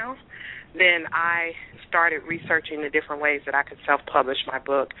for now, then I started researching the different ways that I could self-publish my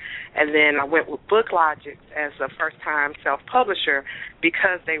book. And then I went with BookLogic as a first-time self-publisher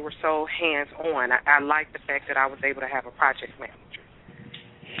because they were so hands-on. I liked the fact that I was able to have a project manager.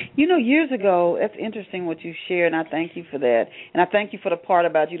 You know, years ago, that's interesting what you shared, and I thank you for that. And I thank you for the part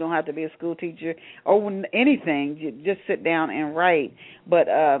about you don't have to be a school teacher or anything. You just sit down and write. But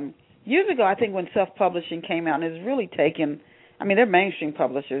years ago, I think when self-publishing came out, and it's really taken, I mean, they're mainstream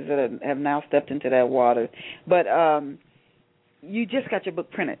publishers that have now stepped into that water. But you just got your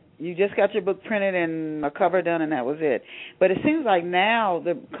book printed. You just got your book printed and a cover done, and that was it. But it seems like now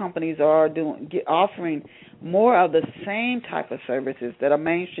the companies are offering more of the same type of services that a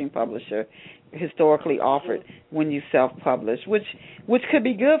mainstream publisher historically offered when you self-publish, which could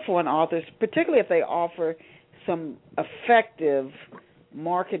be good for an author, particularly if they offer some effective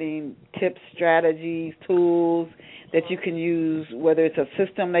marketing tips, strategies, tools that you can use, whether it's a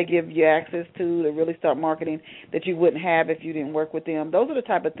system they give you access to really start marketing that you wouldn't have if you didn't work with them. Those are the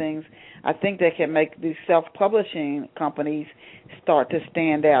type of things I think that can make these self-publishing companies start to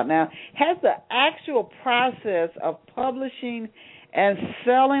stand out. Now, has the actual process of publishing and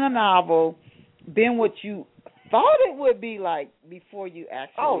selling a novel been what you thought it would be like before you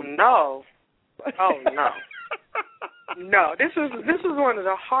actually... Oh, no. No, this is one of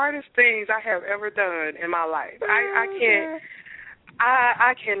the hardest things I have ever done in my life.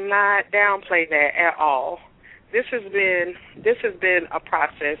 I cannot downplay that at all. This has been a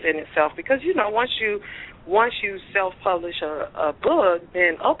process in itself because, you know, once you self-publish a book,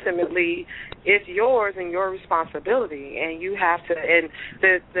 then ultimately it's yours and your responsibility, and you have to. And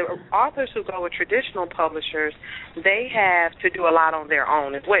the authors who go with traditional publishers, they have to do a lot on their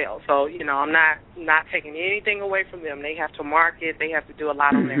own as well. So, you know, I'm not taking anything away from them. They have to market. They have to do a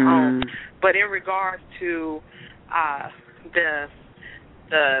lot on their own. But in regards to the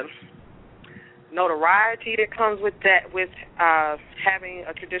notoriety that comes with that, with having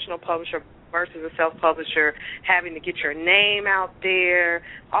a traditional publisher versus a self-publisher, having to get your name out there,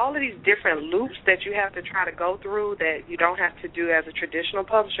 all of these different loops that you have to try to go through that you don't have to do as a traditional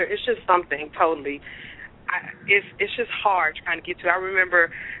publisher, it's just something totally, it's just hard trying to get to. I remember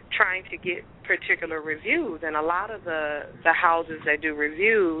trying to get particular reviews, and a lot of the houses that do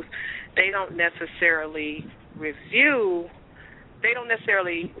reviews, they don't necessarily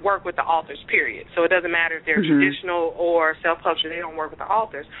work with the authors, period. So it doesn't matter if they're traditional or self-published, they don't work with the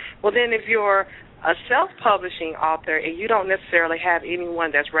authors. Well, then if you're a self-publishing author and you don't necessarily have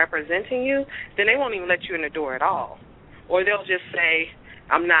anyone that's representing you, then they won't even let you in the door at all. Or they'll just say,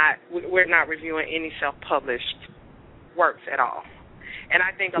 we're not reviewing any self-published works at all. And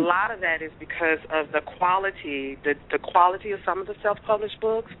I think a lot of that is because of the quality, the quality of some of the self-published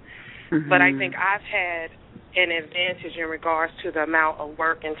books. But I think I've had an advantage in regards to the amount of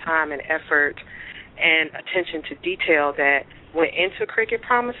work and time and effort and attention to detail that went into Cricket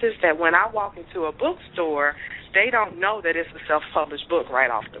Promises, that when I walk into a bookstore, they don't know that it's a self-published book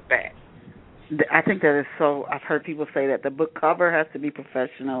right off the bat. I think that is so. I've heard people say that the book cover has to be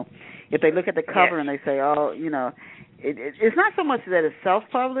professional. If they look at the cover and they say, oh, you know, it's not so much that it's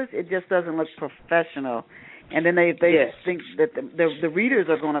self-published, it just doesn't look professional. And then they think that the readers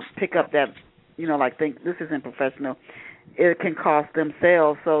are going to pick up that, you know, like think this isn't professional. It can cost them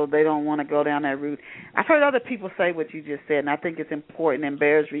sales, so they don't want to go down that route. I've heard other people say what you just said, and I think it's important and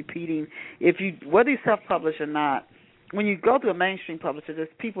bears repeating. Whether you self-publish or not, when you go to a mainstream publisher, there's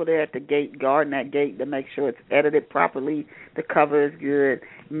people there at the gate, guarding that gate to make sure it's edited properly, the cover is good,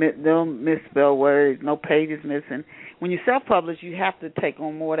 don't misspell words, no pages missing. When you self-publish, you have to take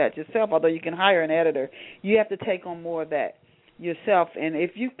on more of that yourself, although you can hire an editor. You have to take on more of that yourself. And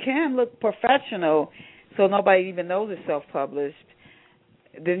if you can look professional so nobody even knows it's self-published,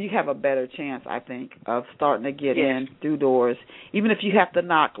 then you have a better chance, I think, of starting to get in through doors, even if you have to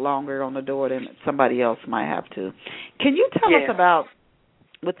knock longer on the door than somebody else might have to. Can you tell us about,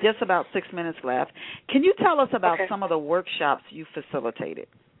 with just about 6 minutes left, can you tell us about some of the workshops you facilitated?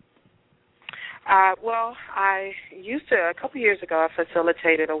 Well, a couple years ago, I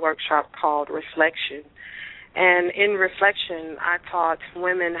facilitated a workshop called Reflection. And in Reflection, I taught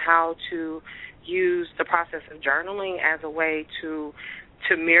women how to use the process of journaling as a way to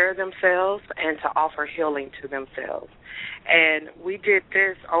to mirror themselves and to offer healing to themselves. And we did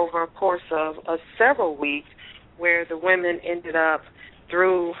this over a course of several weeks where the women ended up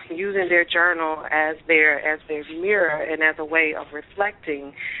through using their journal as their mirror and as a way of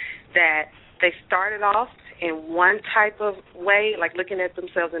reflecting, that they started off in one type of way, like looking at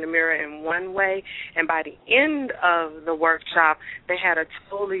themselves in the mirror in one way, and by the end of the workshop, they had a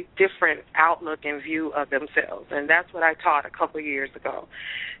totally different outlook and view of themselves, and that's what I taught a couple of years ago.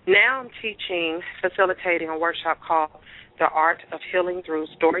 Now I'm facilitating a workshop called The Art of Healing Through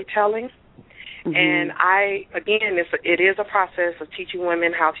Storytelling, and it is a process of teaching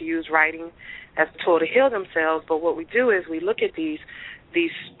women how to use writing as a tool to heal themselves, but what we do is we look at these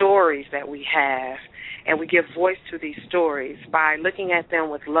stories that we have, and we give voice to these stories by looking at them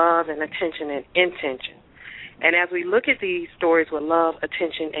with love and attention and intention. And as we look at these stories with love,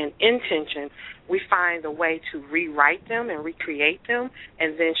 attention, and intention, we find a way to rewrite them and recreate them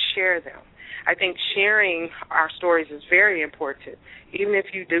and then share them. I think sharing our stories is very important. Even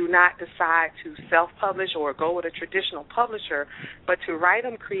if you do not decide to self-publish or go with a traditional publisher, but to write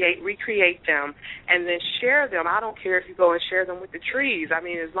them, recreate them, and then share them. I don't care if you go and share them with the trees. I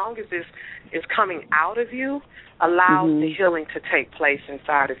mean, as long as this is coming out of you, allows the healing to take place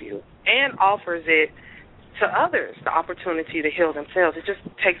inside of you and offers it to others the opportunity to heal themselves. It just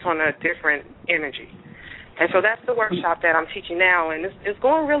takes on a different energy. And so that's the workshop that I'm teaching now, and it's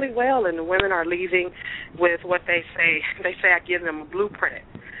going really well, and the women are leaving with what they say. They say I give them a blueprint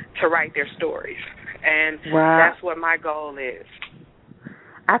to write their stories, and that's what my goal is.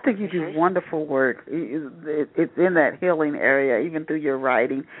 I think you do wonderful work. It's in that healing area, even through your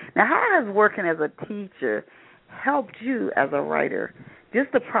writing. Now, how has working as a teacher helped you as a writer?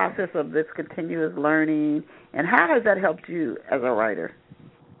 Just the process of this continuous learning, and how has that helped you as a writer?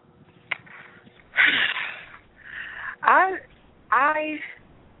 I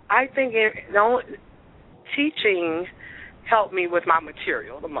think teaching helped me with my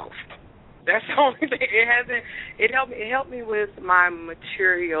material the most. That's the only thing. It helped me with my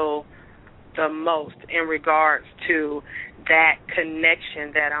material the most in regards to that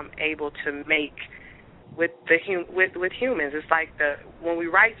connection that I'm able to make with with humans. It's like when we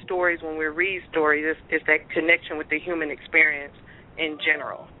write stories, when we read stories, it's that connection with the human experience in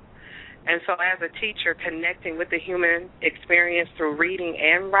general. And so as a teacher, connecting with the human experience through reading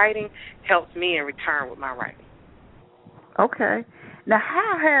and writing helps me in return with my writing. Okay. Now,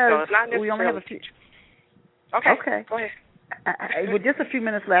 how has... So it's not necessarily... We only have a few... Okay. Go ahead. With just a few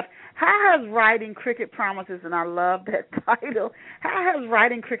minutes left, how has writing Cricket Promises, and I love that title, how has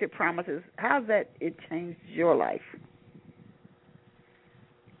writing Cricket Promises, how has it changed your life?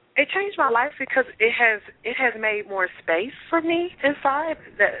 It changed my life because it has made more space for me inside.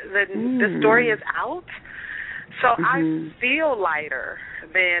 The story is out, so I feel lighter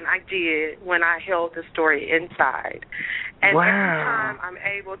than I did when I held the story inside. And every time I'm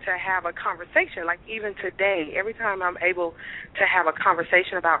able to have a conversation, like even today, every time I'm able to have a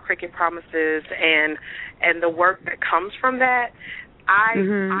conversation about Cricket Promises and the work that comes from that,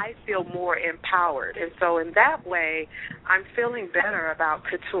 I feel more empowered. And so in that way, I'm feeling better about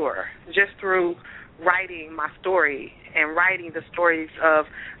Keturah just through writing my story and writing the stories of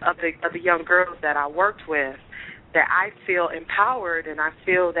the young girls that I worked with, that I feel empowered and I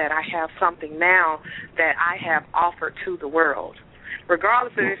feel that I have something now that I have offered to the world.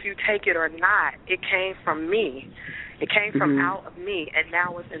 Regardless of if you take it or not, it came from me. It came from out of me, and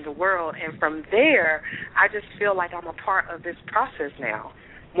now it's in the world. And from there, I just feel like I'm a part of this process now,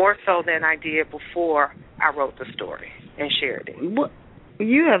 more so than I did before I wrote the story and shared it. Well,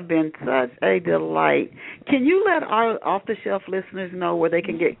 you have been such a delight. Can you let our off-the-shelf listeners know where they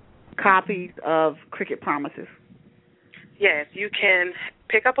can get copies of Cricket Promises? Yes, you can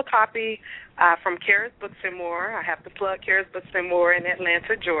pick up a copy from Keturah's Books and More. I have to plug Keturah's Books and More in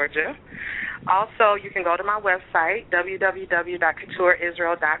Atlanta, Georgia. Also, you can go to my website,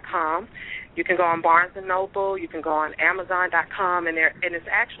 www.KeturahIsrael.com. You can go on Barnes & Noble. You can go on Amazon.com. And it's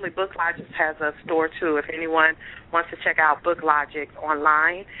actually Book Logic has a store, too. If anyone wants to check out Book Logic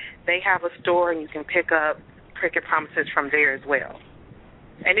online, they have a store, and you can pick up Cricket Promises from there as well.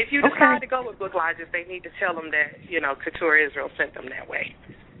 And if you decide to go with Book Logic, they need to tell them that, Keturah Israel sent them that way.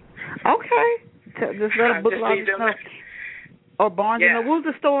 Okay. Just let Book Logic know. Or Barnes & Noble. Who's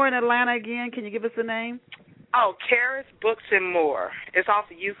the store in Atlanta again? Can you give us the name? Oh, Keturah's Books and More. It's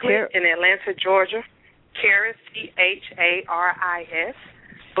off of Euclid in Atlanta, Georgia. Keturah, Charis,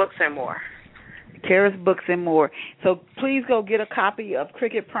 Books and More. Keturah's Books and More. So please go get a copy of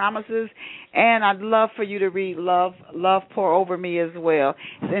Cricket Promises, and I'd love for you to read Love Pour Over Me as well.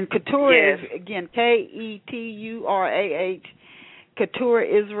 And Keturah is, again, Keturah, Keturah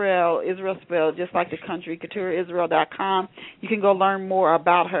Israel spelled just like the country, KeturahIsrael.com. You can go learn more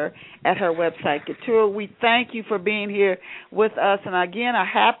about her at her website. Keturah, we thank you for being here with us. And again, a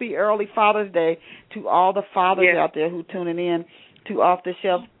happy early Father's Day to all the fathers out there who tuning in to Off the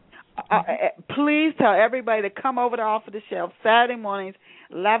Shelf. Please tell everybody to come over to Off the Shelf Saturday mornings,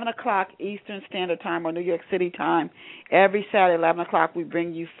 11 o'clock Eastern Standard Time or New York City time. Every Saturday, 11 o'clock, we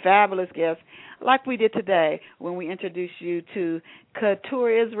bring you fabulous guests like we did today when we introduced you to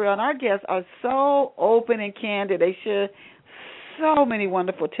Keturah Israel. And our guests are so open and candid. They share so many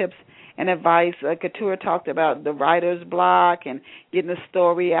wonderful tips and advice. Keturah talked about the writer's block and getting the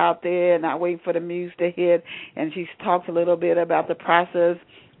story out there and not waiting for the muse to hit. And she's talked a little bit about the process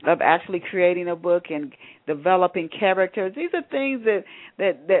of actually creating a book and developing characters. These are things that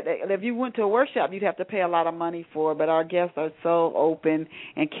if you went to a workshop, you'd have to pay a lot of money for, but our guests are so open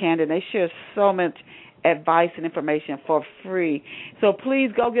and candid. They share so much advice and information for free. So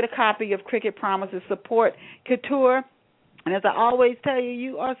please go get a copy of Cricket Promises. Support Keturah. And as I always tell you,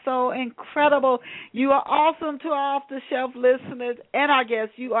 you are so incredible. You are awesome to our off-the-shelf listeners and our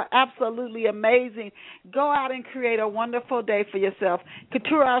guests. You are absolutely amazing. Go out and create a wonderful day for yourself.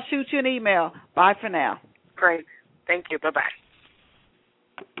 Keturah, I'll shoot you an email. Bye for now. Great. Thank you. Bye-bye.